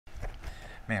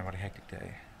Man, what a hectic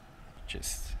day.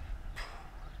 Just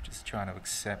trying to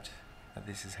accept that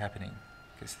this is happening,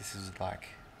 because this is like,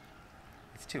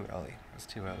 it's too early. It was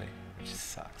too early. It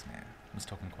just sucks, man. I'm just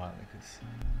talking quietly because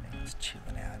I was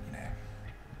chilling out, you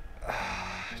know.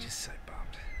 Just so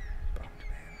bummed,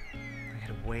 man. We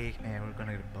had a week, man. We were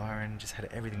gonna go to Byron. Just had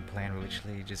everything planned. We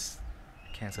literally just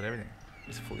cancelled everything.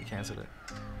 Just fully cancelled it.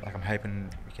 Like, I'm hoping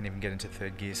we can even get into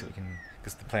third gear so we can,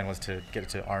 because the plan was to get it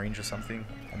to Orange or something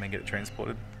and then get it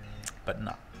transported. But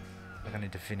no, like, I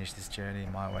need to finish this journey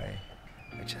my way.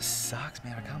 It just sucks,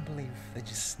 man. I can't believe they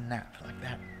just snapped like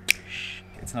that.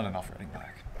 It's not an off-roading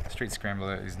bike. Street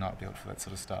Scrambler is not built for that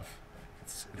sort of stuff.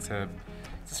 It's a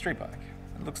street bike.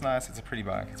 It looks nice. It's a pretty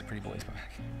bike. It's a pretty boys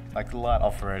bike. Like, light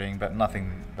off-roading, but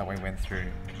nothing that we went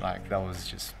through. Like, that was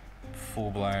just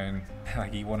full-blown.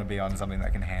 Like, you want to be on something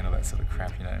that can handle that sort of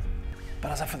crap, you know. But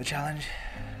I was up for the challenge.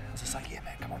 I was just like, yeah,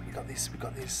 man, come on, we got this.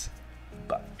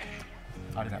 But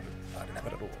I didn't have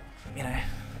it at all. You know,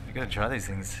 you got to try these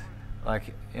things.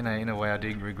 Like, you know, in a way I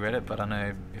do regret it, but I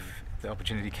know if the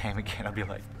opportunity came again, I'd be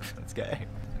like, let's go.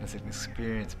 And it's an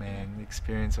experience, man. The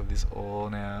experience of this all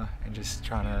now, and just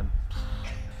trying to.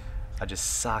 It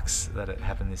just sucks that it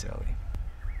happened this early.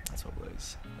 That's what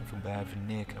blows. I feel bad for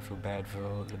Nick. I feel bad for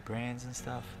all the brands and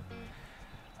stuff,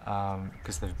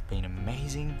 because they've been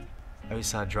amazing.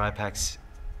 OSAR dry packs.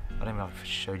 I don't know if I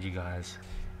showed you guys.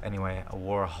 Anyway, I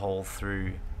wore a hole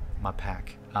through my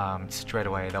pack. Straight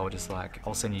away they were just like,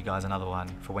 I'll send you guys another one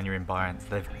for when you're in Byron.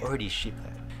 They've already shipped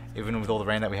that. Even with all the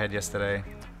rain that we had yesterday,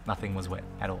 nothing was wet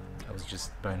at all. It was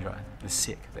just bone dry. They're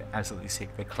sick. They're absolutely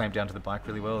sick. They clamp down to the bike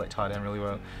really well. They tie down really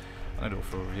well. I'm gonna do a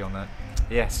full review on that.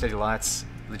 Yeah, steady lights.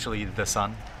 Literally the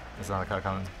sun. There's another car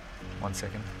coming. 1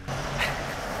 second.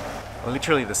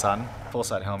 Literally the sun.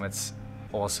 Forcite helmets,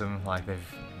 awesome. Like,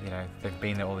 they've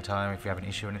been there all the time. If you have an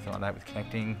issue or anything like that with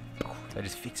connecting, they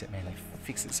just fix it, man. They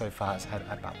fix it so fast. Had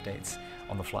updates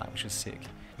on the fly, which was sick.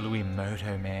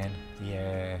 Moto, man.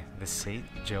 Yeah, the seat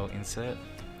gel insert.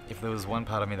 If there was one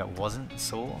part of me that wasn't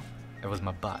sore, it was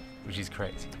my butt, which is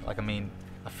crazy. Like, I mean,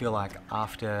 I feel like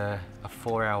after a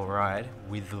 4-hour ride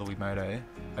with the Moto,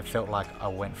 I felt like I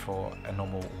went for a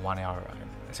normal 1-hour ride.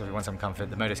 So if you want some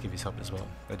comfort, the Motos give you help as well.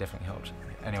 They definitely helped.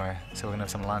 Anyway, so we're gonna have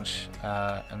some lunch,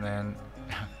 and then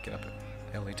get up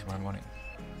early tomorrow morning.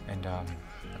 And away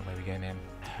we go, man.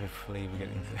 Hopefully we get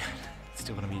into it. It's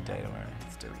still gonna be a day tomorrow.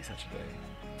 It's still gonna be such a day.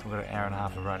 We've got an hour and a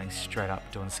half of riding straight up,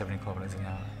 doing 70 kilometers an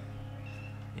hour.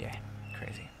 Yeah,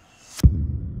 crazy.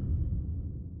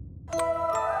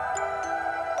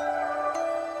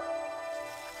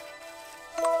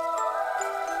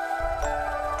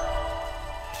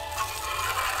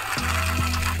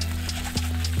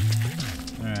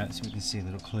 Alright, so we can see a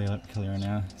little clearer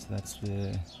now. So that's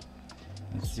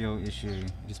the old issue.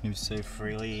 It just moves so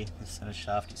freely. The center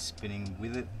shaft is spinning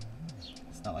with it.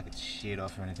 It's not like it's sheared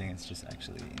off or anything, it's just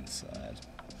actually inside.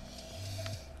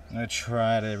 I'm going to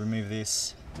try to remove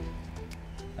this.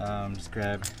 Just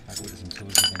grab, I got some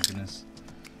tools, thank goodness.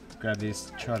 Grab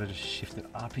this, try to just shift it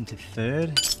up into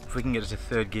third. If we can get it to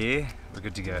third gear, we're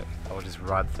good to go. I'll just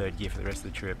ride third gear for the rest of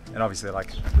the trip. And obviously,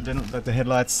 like the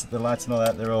headlights, the lights and all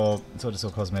that, it's all just all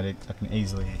cosmetic. I can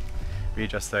easily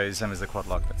readjust those, same as the quad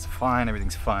lock. That's fine,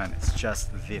 everything's fine. It's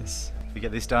just this. If we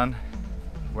get this done,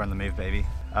 we're on the move, baby.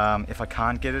 If I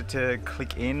can't get it to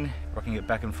click in, rocking it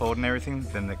back and forward and everything,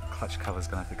 then the clutch cover's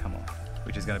gonna have to come off,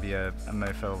 which is gonna be a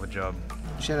mofo of a job.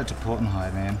 Shout out to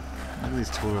Portenhide, man. Look at this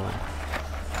tool rod.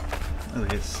 Look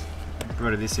at this. I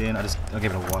brought this in, I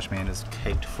gave it a wash, man. It's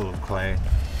caked full of clay.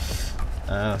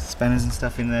 Spanners and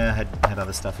stuff in there. I had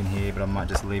other stuff in here, but I might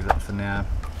just leave that for now.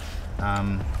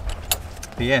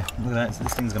 But yeah, look at that. So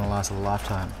this thing's gonna last a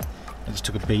lifetime. I just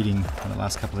took a beating in the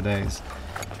last couple of days.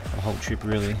 The whole trip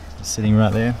really, just sitting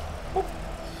right there.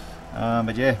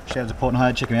 But yeah, shout out to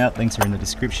Portenhide, check them out, links are in the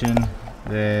description.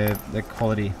 They're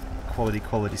quality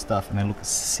stuff, and they look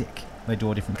sick. They do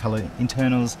all different colour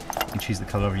internals. You can choose the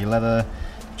colour of your leather,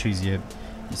 choose your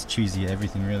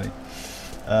everything really.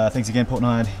 Thanks again,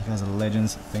 Portenhide. You guys are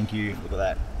legends. Thank you. Look at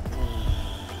that.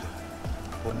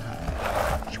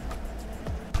 Portenhide.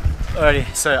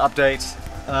 Alrighty, so update.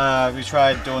 We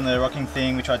tried doing the rocking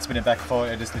thing. We tried spinning it back and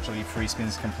forward. It just literally free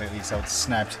spins completely, so it's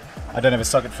snapped. I don't have a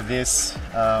socket for this,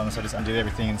 so I just undid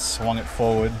everything and swung it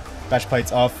forward. Bash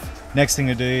plate's off. Next thing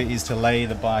to do is to lay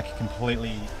the bike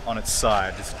completely on its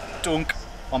side. Just dunk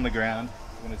on the ground.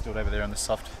 We're going to do it over there on the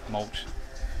soft mulch.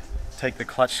 Take the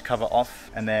clutch cover off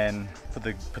and then put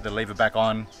the lever back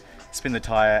on, spin the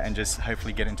tyre and just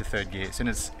hopefully get into third gear. As soon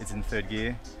as it's in third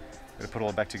gear, we're going to put it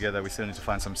all back together. We still need to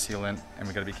find some sealant and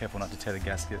we've got to be careful not to tear the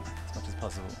gasket as much as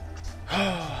possible.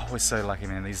 We're so lucky,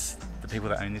 man. The people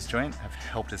that own this joint have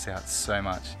helped us out so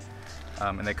much.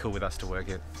 And they're cool with us to work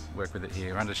with it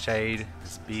here. We're under shade,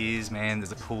 there's beers, man,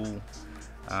 there's a pool.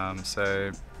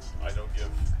 So I don't give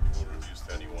Google reviews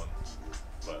to anyone,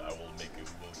 but I will make a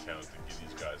Google account and give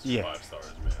these guys 5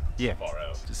 stars, man. Yeah. Far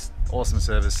out. Just awesome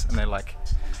service, and they're like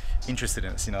interested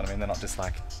in us, you know what I mean? They're not just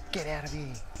like, get out of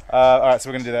here. Alright, so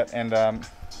we're gonna do that, and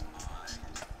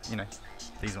you know,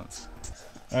 these ones.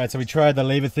 Alright, so we tried the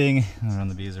lever thing. We're on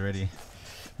the beers already.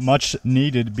 Much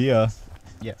needed beer.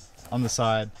 Yeah, on the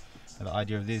side. And the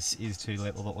idea of this is to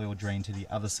let all the oil drain to the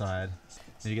other side.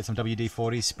 Then you get some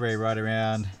WD-40, spray right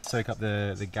around, soak up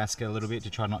the gasket a little bit to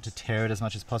try not to tear it as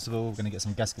much as possible. We're going to get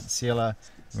some gasket sealer.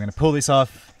 We're going to pull this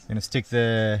off. We're going to stick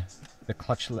the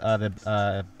clutch,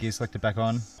 the gear selector back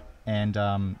on, and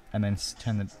then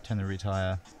turn the rear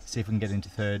tire. See if we can get it into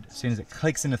third. As soon as it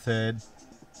clicks into third,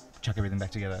 chuck everything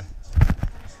back together,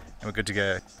 and we're good to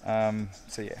go.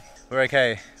 So yeah, we're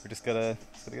okay. We just gotta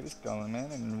get this going,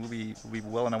 man, and we'll be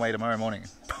well on our way tomorrow morning.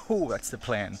 Ooh, that's the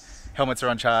plan. Helmets are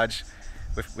on charge.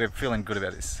 We're feeling good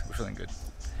about this. We're feeling good.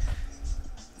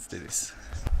 Let's do this.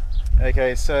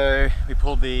 Okay, so we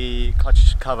pulled the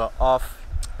clutch cover off.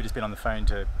 We've just been on the phone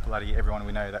to bloody everyone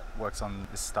we know that works on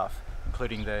this stuff,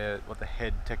 including the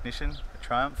head technician at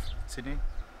Triumph, Sydney.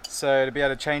 So to be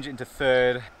able to change it into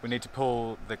third, we need to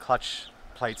pull the clutch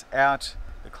plates out,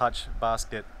 the clutch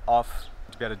basket off.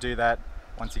 To be able to do that,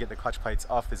 once you get the clutch plates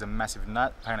off, there's a massive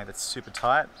nut. Apparently that's super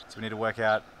tight, so we need to work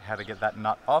out how to get that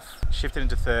nut off. Shift it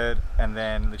into third, and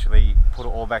then literally put it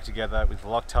all back together with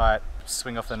Loctite,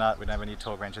 swing off the nut. We don't have any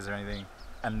torque wrenches or anything,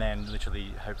 and then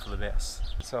literally hope for the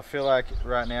best. So I feel like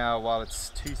right now, while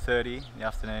it's 2:30 in the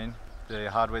afternoon,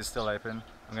 the hardware's still open.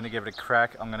 I'm gonna give it a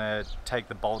crack. I'm gonna take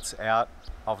the bolts out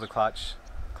of the clutch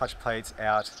plates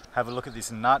out, have a look at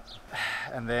this nut,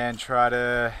 and then try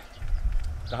to...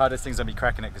 The hardest thing's gonna be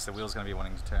cracking it because the wheel's gonna be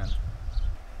wanting to turn.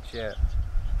 Yeah.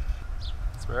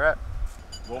 That's where we're at.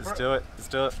 Let's do it. Let's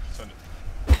do it.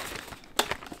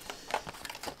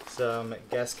 Some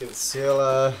gasket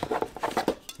sealer,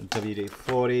 some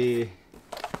WD-40,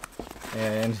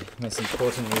 and most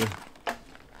importantly,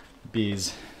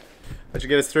 beers. That should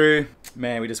get us through.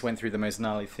 Man, we just went through the most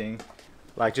gnarly thing.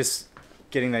 Like, just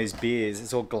getting those beers,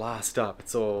 it's all glassed up.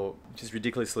 It's all just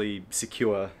ridiculously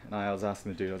secure. And I was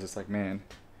asking the dude, I was just like, man,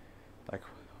 like,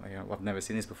 you know, I've never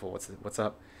seen this before. What's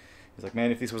up? He's like,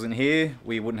 man, if this wasn't here,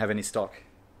 we wouldn't have any stock.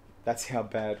 That's how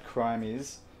bad crime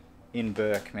is in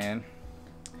Burke, man.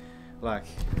 Like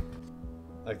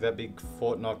that big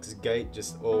Fort Knox gate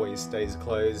just always stays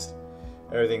closed.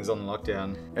 Everything's on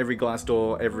lockdown. Every glass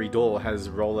door, every door has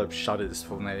roll-up shutters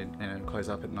for when they close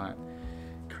up at night.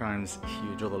 Crime's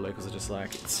huge. All the locals are just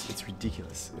like, it's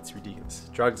ridiculous. It's ridiculous.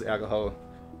 Drugs, alcohol,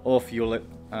 all fuel it,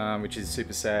 which is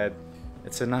super sad.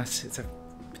 It's a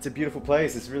beautiful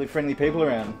place. There's really friendly people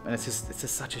around, and it's just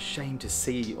such a shame to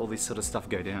see all this sort of stuff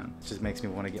go down. It just makes me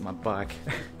want to get my bike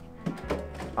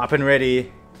up and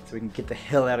ready so we can get the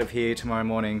hell out of here tomorrow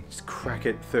morning. Just crack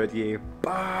it, third gear,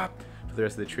 for the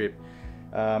rest of the trip.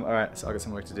 All right, so I've got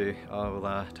some work to do. I will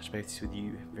touch base with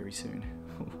you very soon.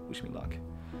 Wish me luck.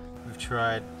 We've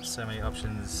tried so many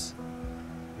options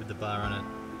with the bar on it.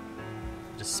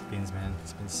 It just spins, man. It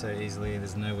spins so easily.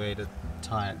 There's no way to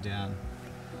tie it down.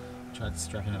 Tried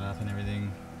strapping it up and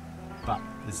everything, but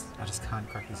I just can't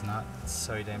crack this nut. It's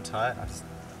so damn tight. I just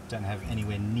don't have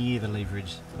anywhere near the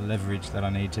leverage that I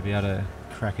need to be able to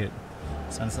crack it.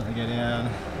 Sun's starting to go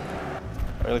down.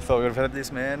 I really thought we would have had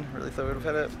this, man. Really thought we would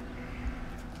have had it.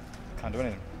 Can't do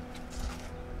anything.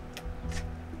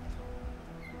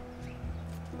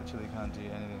 Literally can't do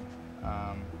anything.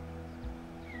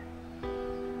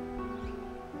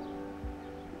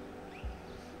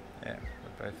 Yeah,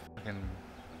 we're both fucking...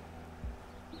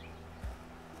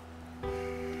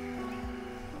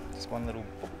 Just one little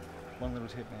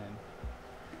tip, man.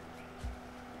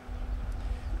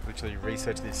 Literally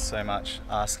researched this so much,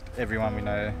 asked everyone we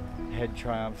know, head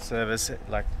Triumph service,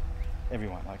 like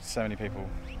everyone, like so many people,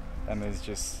 and there's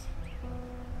just,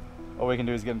 all we can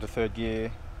do is get into third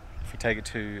gear. If we take it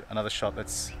to another shop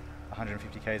that's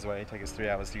 150 k's away, take us 3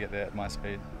 hours to get there at my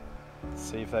speed.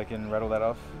 See if they can rattle that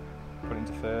off, put it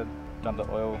into third, dump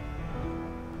the oil,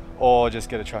 or just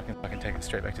get a truck and I can take it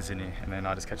straight back to Sydney, and then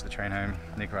I just catch the train home.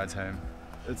 Nick rides home.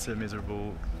 It's a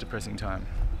miserable, depressing time.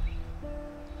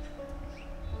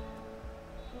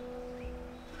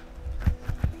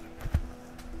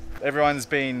 Everyone's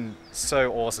been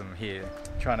so awesome here,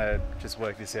 trying to just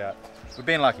work this out. We've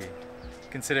been lucky,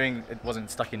 considering it wasn't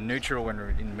stuck in neutral when we were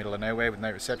in the middle of nowhere with no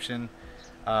reception.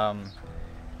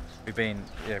 We've been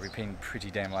pretty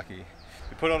damn lucky.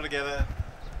 We put it all together.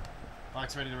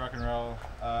 Bike's ready to rock and roll.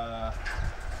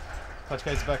 Clutch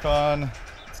case is back on.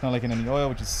 It's not leaking any oil,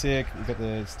 which is sick. We've got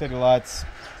the steady lights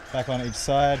back on each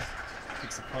side.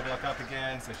 Fix the padlock up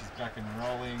again, so she's back and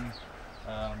rolling.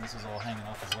 This was all hanging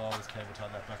off as well. This cable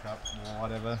tied that back up, or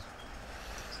whatever.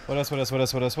 What else?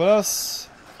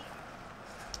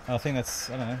 I think that's,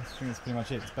 I don't know, I think that's pretty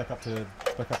much it. It's back up to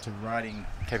riding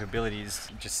capabilities,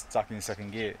 just stuck in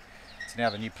second gear. So now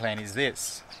the new plan is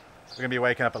this. We're going to be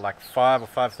waking up at like 5 or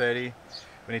 5:30.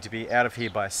 We need to be out of here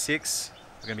by 6.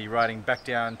 We're going to be riding back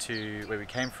down to where we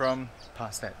came from,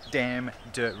 past that damn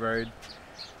dirt road.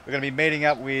 We're going to be meeting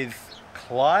up with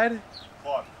Claude.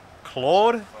 We're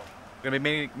going to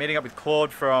be meeting up with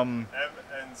Claude from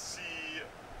M&C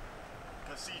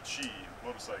Parisi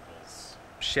Motorcycles.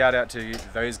 Shout out to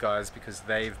those guys because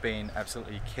they've been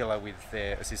absolutely killer with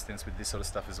their assistance with this sort of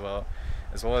stuff as well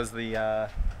as the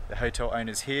hotel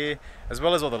owners here, as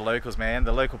well as all the locals, man.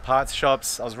 The local parts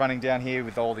shops. I was running down here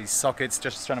with all these sockets,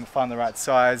 just trying to find the right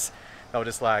size. They were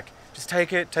just like, just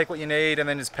take what you need, and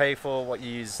then just pay for what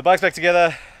you use. The bike's back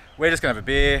together. We're just gonna have a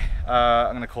beer.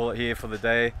 I'm gonna call it here for the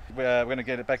day. We're gonna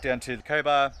get it back down to the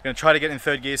Cobar. We're gonna try to get in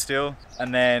third gear still,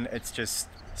 and then it's just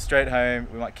straight home.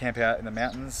 We might camp out in the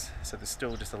mountains, so there's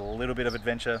still just a little bit of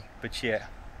adventure. But yeah,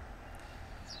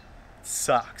 it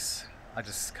sucks. I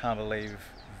just can't believe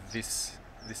this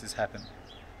has happened.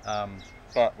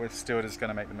 But we're still just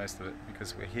gonna make the most of it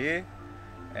because we're here,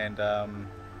 and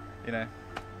you know,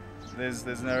 there's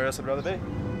nowhere else I'd rather be.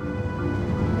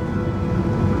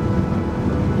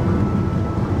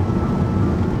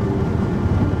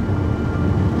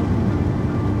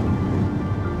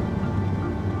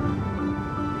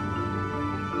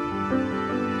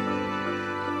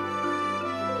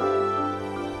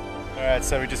 Alright,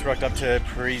 so we just rocked up to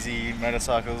Parisi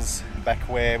Motorcycles, back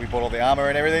where we bought all the armour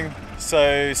and everything.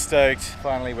 So stoked,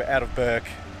 finally we're out of Burke,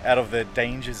 out of the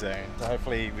danger zone. So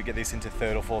hopefully we get this into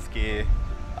third or fourth gear,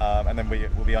 and then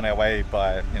we'll be on our way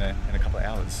by, you know, in a couple of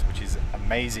hours, which is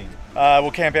amazing.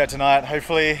 We'll camp out tonight,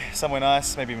 hopefully somewhere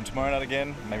nice, maybe even tomorrow night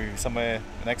again, maybe somewhere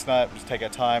the next night. We'll just take our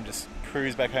time, just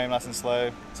cruise back home nice and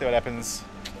slow, see what happens.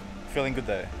 Feeling good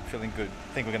though, feeling good.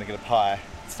 I think we're gonna get a pie.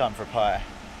 It's time for a pie.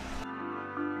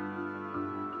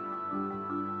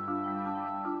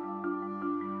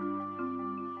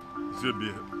 Should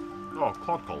be. Oh,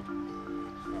 Claude called.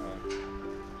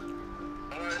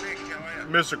 Hello, Nick, how are you?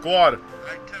 Mr. Claude.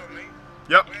 Hey, tell me.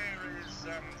 Yep. Where is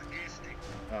the gear stick?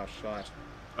 Oh, shite.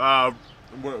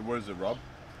 Where is it, Rob?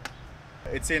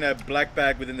 It's in a black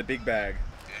bag within the big bag.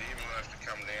 Yeah, you might have to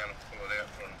come down and pull it out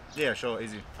for him. Yeah, sure,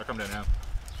 easy. I'll come down now.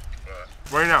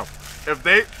 Right. Right now,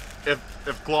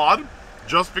 if Claude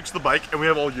just fixed the bike and we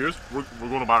have all yours, we're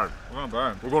going to Byron. We're going to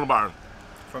Byron. We're going to Byron.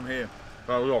 From here.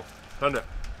 Alright, we go. Send it.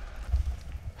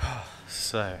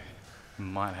 So,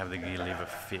 might have the gear lever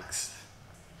fixed.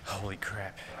 Holy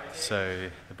crap. So,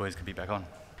 the boys could be back on.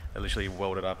 They literally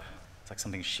welded up. It's like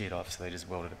something sheared off, so they just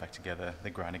welded it back together.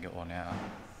 They're grinding it all now.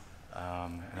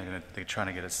 And they're trying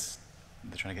to get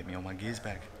me all my gears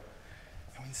back.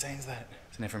 How insane is that?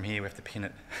 So now from here we have to pin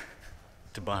it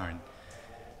to Byron.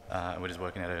 We're just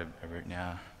working out a route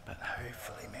now. But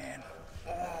hopefully, man.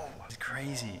 Oh, it's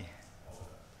crazy.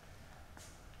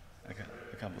 I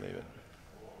can't believe it.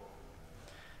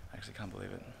 I actually can't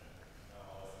believe it.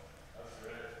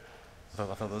 I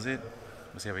thought that was it.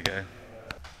 We'll see how we go.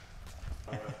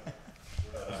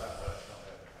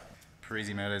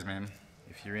 Parisi Motos, man.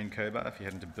 If you're in Cobar, if you're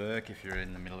heading to Burke, if you're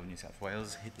in the middle of New South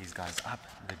Wales, hit these guys up.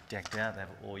 They're decked out. They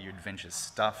have all your adventure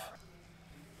stuff.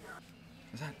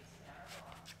 What's that?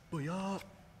 Booyah!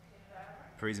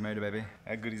 Parisi Moto, baby.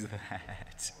 How good is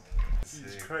that?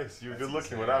 Jesus Christ, you were good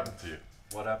looking. What happened to you?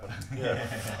 What happened? Yeah.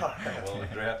 Well, the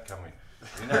drought coming.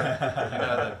 You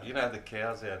know the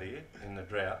cows out here in the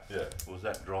drought. Yeah. Was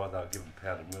that dry? They were giving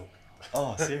powdered milk.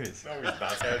 Oh, serious? No, he's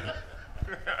not.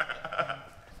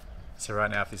 So right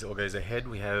now, if this all goes ahead,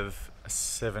 we have a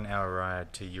 7-hour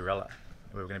ride to Urella,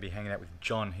 where we're going to be hanging out with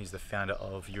John, who's the founder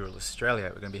of Ural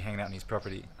Australia. We're going to be hanging out on his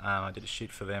property. I did a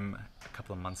shoot for them a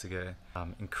couple of months ago.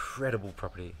 Incredible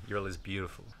property. Urella is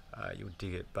beautiful. You'll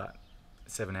dig it, but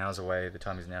 7 hours away. The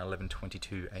time is now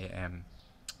 11:22 a.m.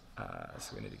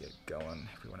 So we need to get going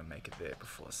if we want to make it there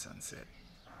before sunset.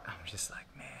 I'm just like,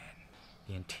 man,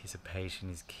 the anticipation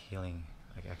is killing.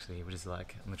 Like, actually, we're just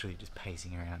like, I'm literally just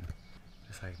pacing around.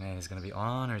 Just like, man, is it going to be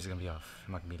on or is it going to be off?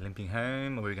 Am I going to be limping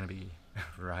home or are we going to be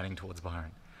riding towards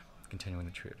Byron, continuing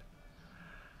the trip?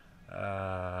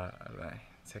 I don't know.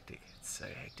 It's hectic. It's so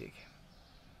hectic.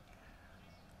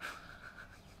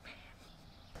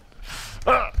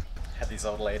 Had this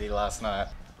old lady last night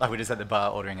like we're just at the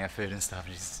bar ordering our food and stuff,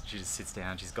 and she just sits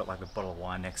down, she's got like the bottle of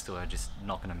wine next to her, just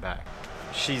knocking them back.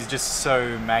 She's just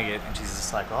so maggot, and she's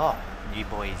just like, oh, you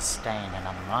boys staying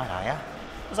another night, are ya?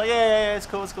 I was like, yeah, it's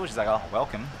cool. She's like, oh,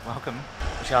 welcome.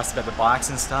 She asked about the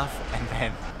bikes and stuff, and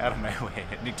then out of nowhere,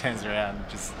 Nick turns around,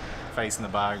 just facing the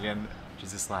bar again.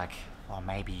 She's just like, well,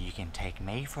 maybe you can take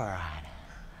me for a ride.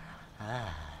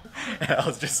 Ah. And I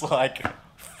was just like,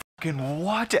 fucking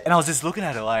what? And I was just looking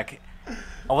at her like,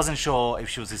 I wasn't sure if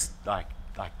she was just like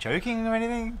joking or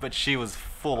anything, but she was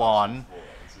full on,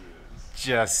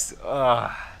 just, So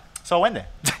I went there.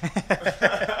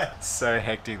 So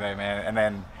hectic though, man. And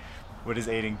then we're just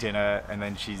eating dinner, and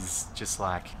then she's just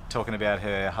like talking about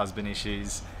her husband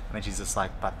issues, and then she's just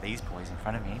like, but these boys in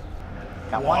front of me.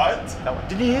 That What? One.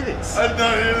 Didn't you hear this? I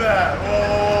didn't hear that.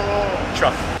 Whoa.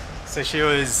 Truck. So she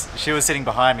was sitting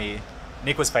behind me.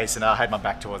 Nick was facing her. I had my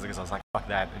back towards her because I was like, fuck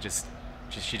that.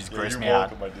 She just grossed me out.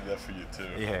 You're welcome. I did that for you too.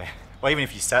 Yeah. Well, even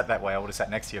if you sat that way, I would have sat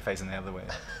next to you facing the other way.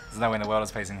 There's no way in the world I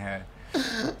was facing her.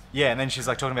 Yeah, and then she's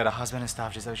like talking about her husband and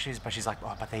stuff. She's like,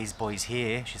 oh, but these boys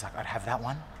here. She's like, I'd have that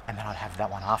one, and then I'd have that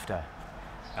one after.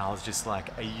 And I was just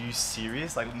like, are you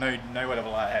serious? Like, no whatever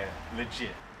lie. Hey,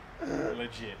 legit.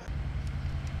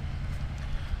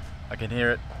 I can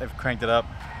hear it. They've cranked it up.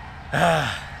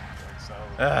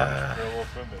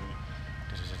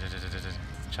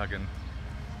 Chugging.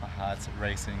 My heart's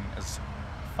racing as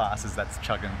fast as that's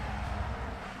chugging.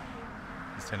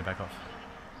 Let's turn it back off.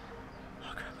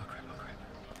 Oh crap.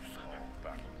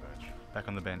 Back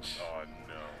on the bench. Oh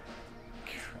no.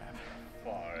 Crap.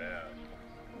 Far out.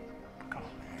 Come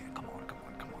on, man. Come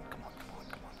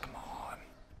on.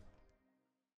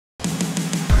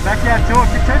 Backyard tour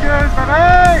continues,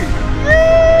 baby! Woo!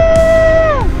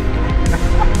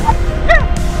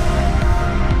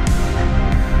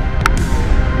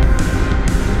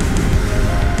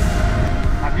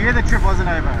 I knew the trip wasn't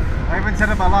over. I even said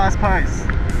in my last post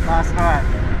last night,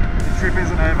 the trip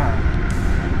isn't over.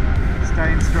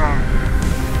 Staying strong.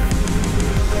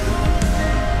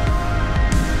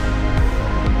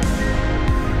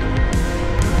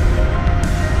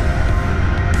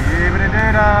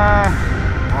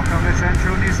 Welcome to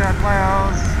central New South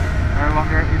Wales. No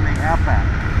longer in the outback,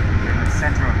 we're in the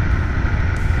central.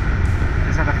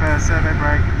 Just had the first survey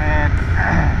break, man.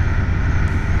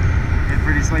 Getting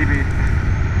pretty sleepy.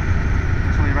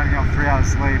 Actually running off 3 hours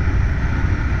sleep.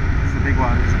 This is the big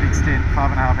one. It's a big stint,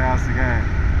 5.5 hours to go.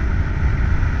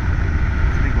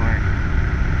 It's a big boy.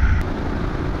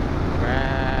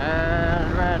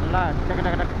 Red light.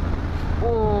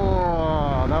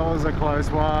 Oh, that was a close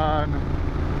one.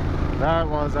 That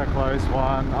was a close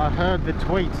one. I heard the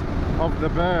tweet of the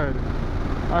bird.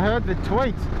 I heard the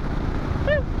tweet.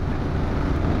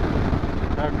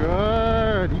 How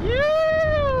good.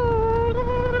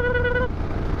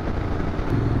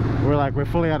 We're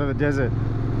fully out of the desert.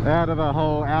 Out of the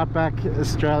whole outback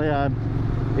Australia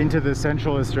into the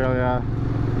central Australia.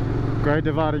 Great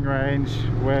Dividing Range.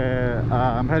 Where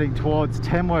I'm heading towards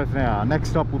Tamworth now. Next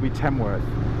stop will be Tamworth.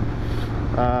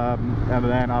 And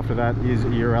then after that is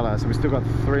Urella, so we've still got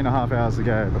 3.5 hours to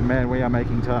go, but man, we are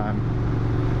making time.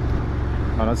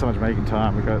 Oh, not so much making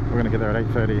time, we're going to get there at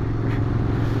 8:30.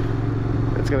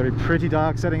 It's going to be pretty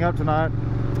dark setting up tonight,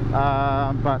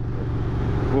 but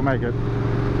we'll make it.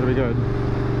 It'll be good.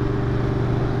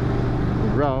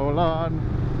 Roll on,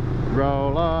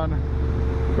 roll on,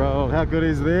 roll. How good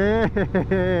is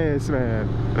this, man?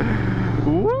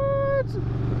 What?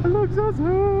 It looks so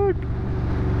sick.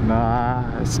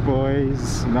 Nice,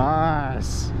 boys,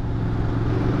 nice.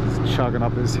 Just chugging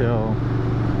up this hill.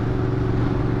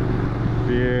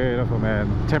 Beautiful, man.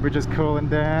 Temperature's cooling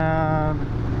down.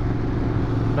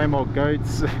 No more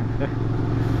goats.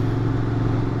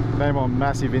 No more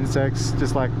massive insects,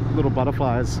 just like little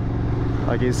butterflies.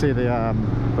 Like you see the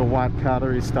white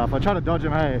powdery stuff. I try to dodge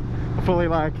them, hey. I fully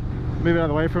like move out of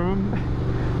the way from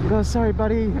them. You go, sorry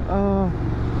buddy. Oh,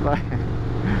 like,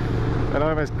 and I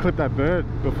almost clipped that bird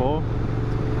before.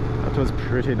 That was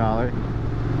pretty gnarly.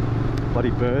 Bloody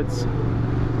birds.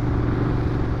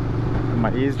 And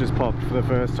my ears just popped for the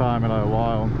first time in a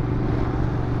while.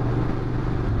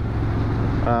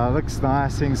 Looks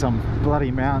nice seeing some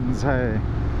bloody mountains, hey.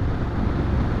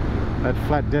 That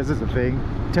flat desert's a thing.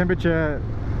 Temperature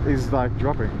is like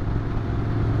dropping.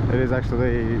 It is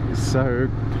actually so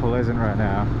pleasant right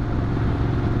now.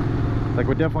 Like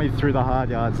we're definitely through the hard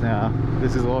yards now.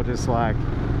 This is all just like,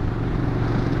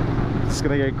 it's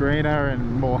gonna get greener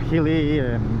and more hilly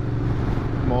and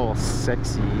more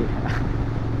sexy.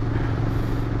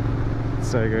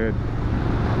 So good.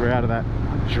 We're out of that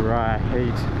dry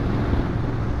heat.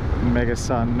 Mega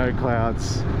sun, no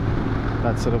clouds.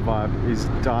 that sort of vibe is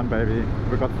done, baby.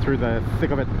 We got through the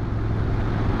thick of it.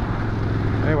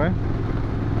 Anyway,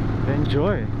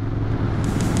 enjoy.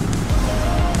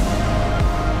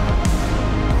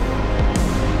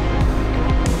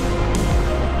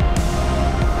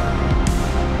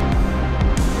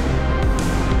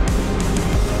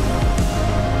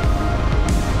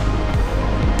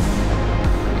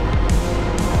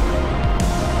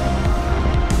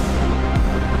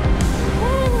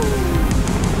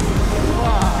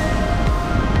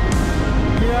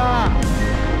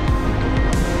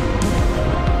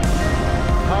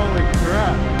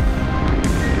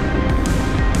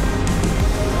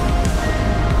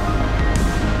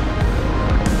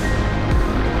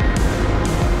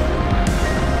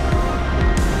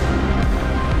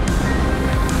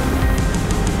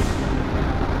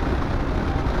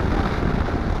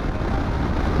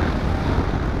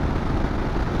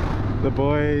 The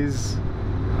boys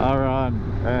are on,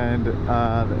 and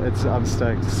I'm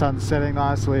stoked. Sun's setting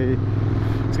nicely.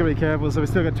 It's gonna be careful, so we've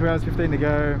still got 2 hours 15 to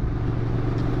go.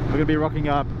 We're gonna be rocking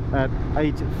up at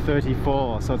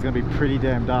 8:34, so it's gonna be pretty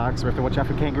damn dark, so we have to watch out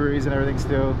for kangaroos and everything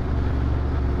still.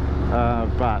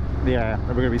 But yeah,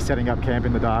 we're gonna be setting up camp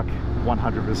in the dark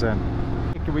 100%.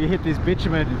 We hit this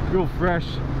bitumen real fresh,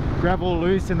 gravel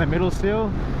loose in the middle still.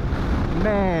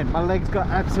 Man, my legs got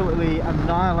absolutely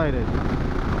annihilated.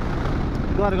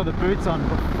 Glad I got the boots on,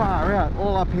 but far out,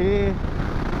 all up here,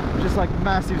 just like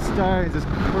massive stones, just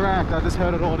cracked. I just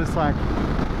heard it all just like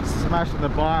smashed on the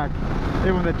bike.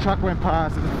 Even when the truck went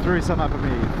past, it just threw some up at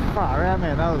me. Far out,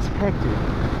 man, that was hectic.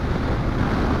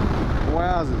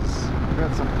 Wowzers,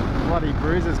 got some bloody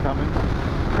bruises coming.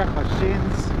 Cracked my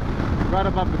shins, right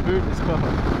above the boot as well.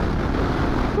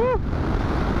 Woo!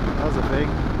 That was a thing.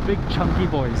 Big chunky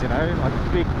boys, you know, like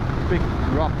big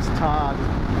rocks, tar,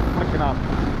 just flicking up.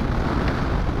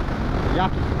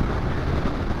 Yucky.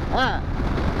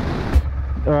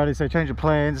 Alrighty, so change of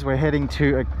plans. We're heading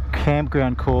to a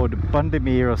campground called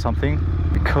Bundamer or something,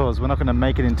 because we're not going to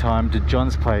make it in time to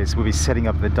John's place. We'll be setting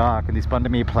up in the dark, and this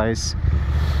Bundamer place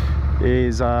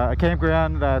is a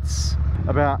campground that's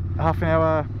about half an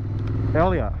hour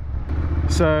earlier.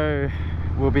 So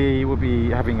we'll get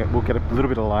a little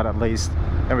bit of light at least,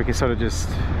 and we can sort of just,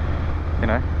 you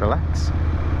know, relax,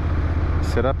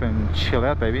 set up and chill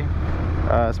out, baby.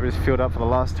 So we just filled up for the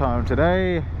last time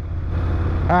today.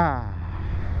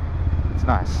 It's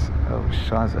nice. Oh,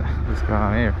 shiza. What's going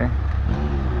on here, okay?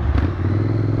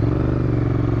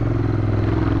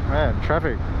 Man,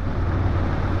 traffic.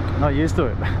 Not used to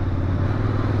it.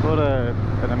 What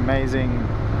an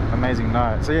amazing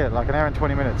night. So yeah, like an hour and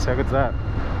 20 minutes. How good's that?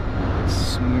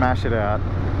 Smash it out.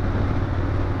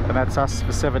 And that's us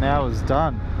for 7 hours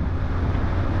done.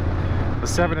 For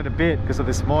 7 and a bit because of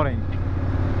this morning.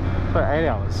 But 8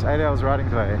 hours. 8 hours riding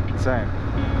today. Insane.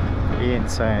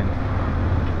 Insane.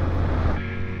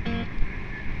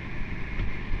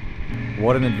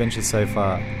 What an adventure so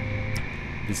far.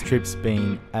 This trip's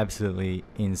been absolutely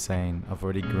insane. I've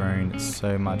already grown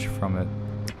so much from it.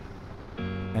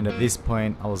 And at this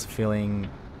point, I was feeling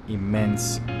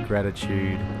immense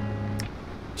gratitude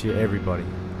to everybody.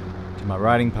 To my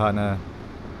riding partner,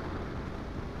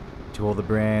 to all the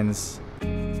brands,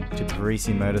 to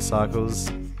Parisi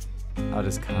Motorcycles. I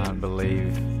just can't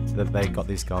believe that they got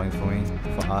this going for me,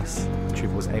 for us. The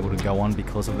trip was able to go on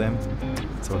because of them.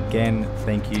 So again,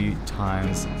 thank you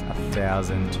times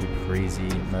 1,000 to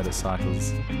Parisi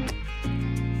Motorcycles.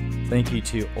 Thank you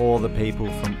to all the people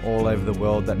from all over the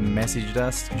world that messaged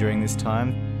us during this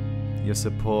time. Your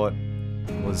support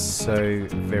was so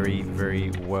very,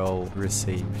 very well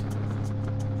received.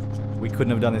 We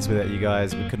couldn't have done this without you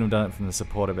guys. We couldn't have done it from the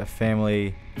support of our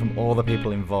family, from all the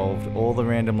people involved, all the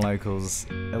random locals.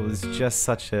 It was just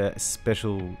such a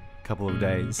special couple of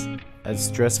days. As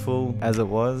stressful as it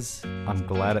was, I'm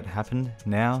glad it happened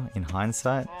now in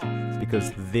hindsight,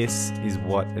 because this is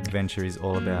what adventure is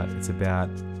all about. It's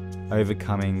about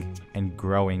overcoming and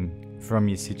growing from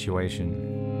your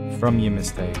situation, from your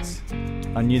mistakes.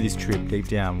 I knew this trip deep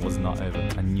down was not over.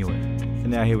 I knew it. And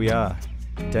now here we are.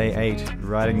 Day 8,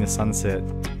 riding the sunset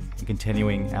and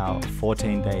continuing our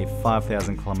 14-day,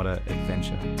 5,000 kilometer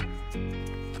adventure.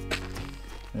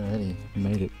 Alrighty,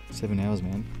 made it. 7 hours,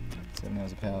 man. 7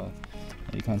 hours of power.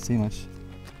 You can't see much.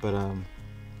 But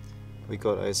we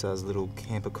got Osa's little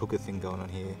camper cooker thing going on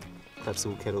here.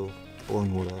 Capsule kettle,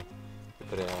 boiling water.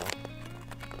 We got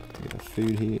our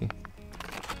food here.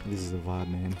 This is a vibe,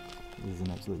 man. This is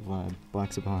an absolute vibe.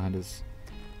 Bikes are behind us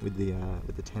with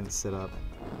the tent set up.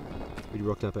 We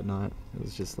rocked up at night. It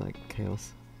was just like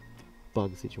chaos.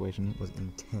 Bug situation was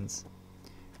intense.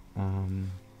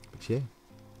 But yeah,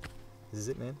 this is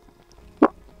it, man.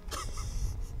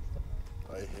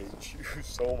 I hate you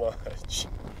so much.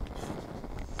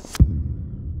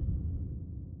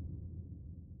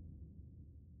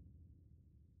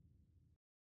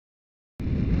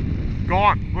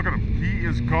 Gone. Look at him. He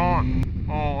is gone.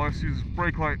 Oh, I see his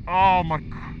brake light. Oh, my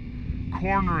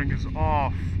cornering is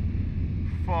off.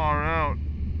 Far out.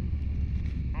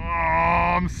 Oh,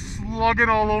 I'm slugging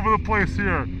all over the place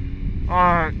here.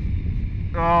 Alright.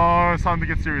 Oh, it's time to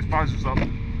get serious. Visor's up.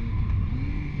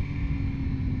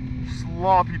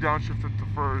 Sloppy downshifted to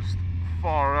first.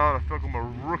 Far out. I feel like I'm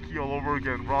a rookie all over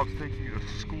again. Rob's taking me to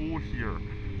school here.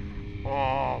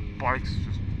 Oh, bikes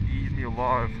just eat me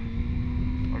alive.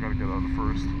 I gotta get out of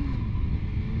first.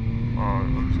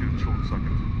 I'm just gonna chill in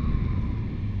second.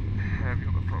 Heavy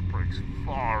on the front brakes.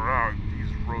 Far out.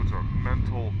 These roads are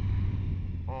mental.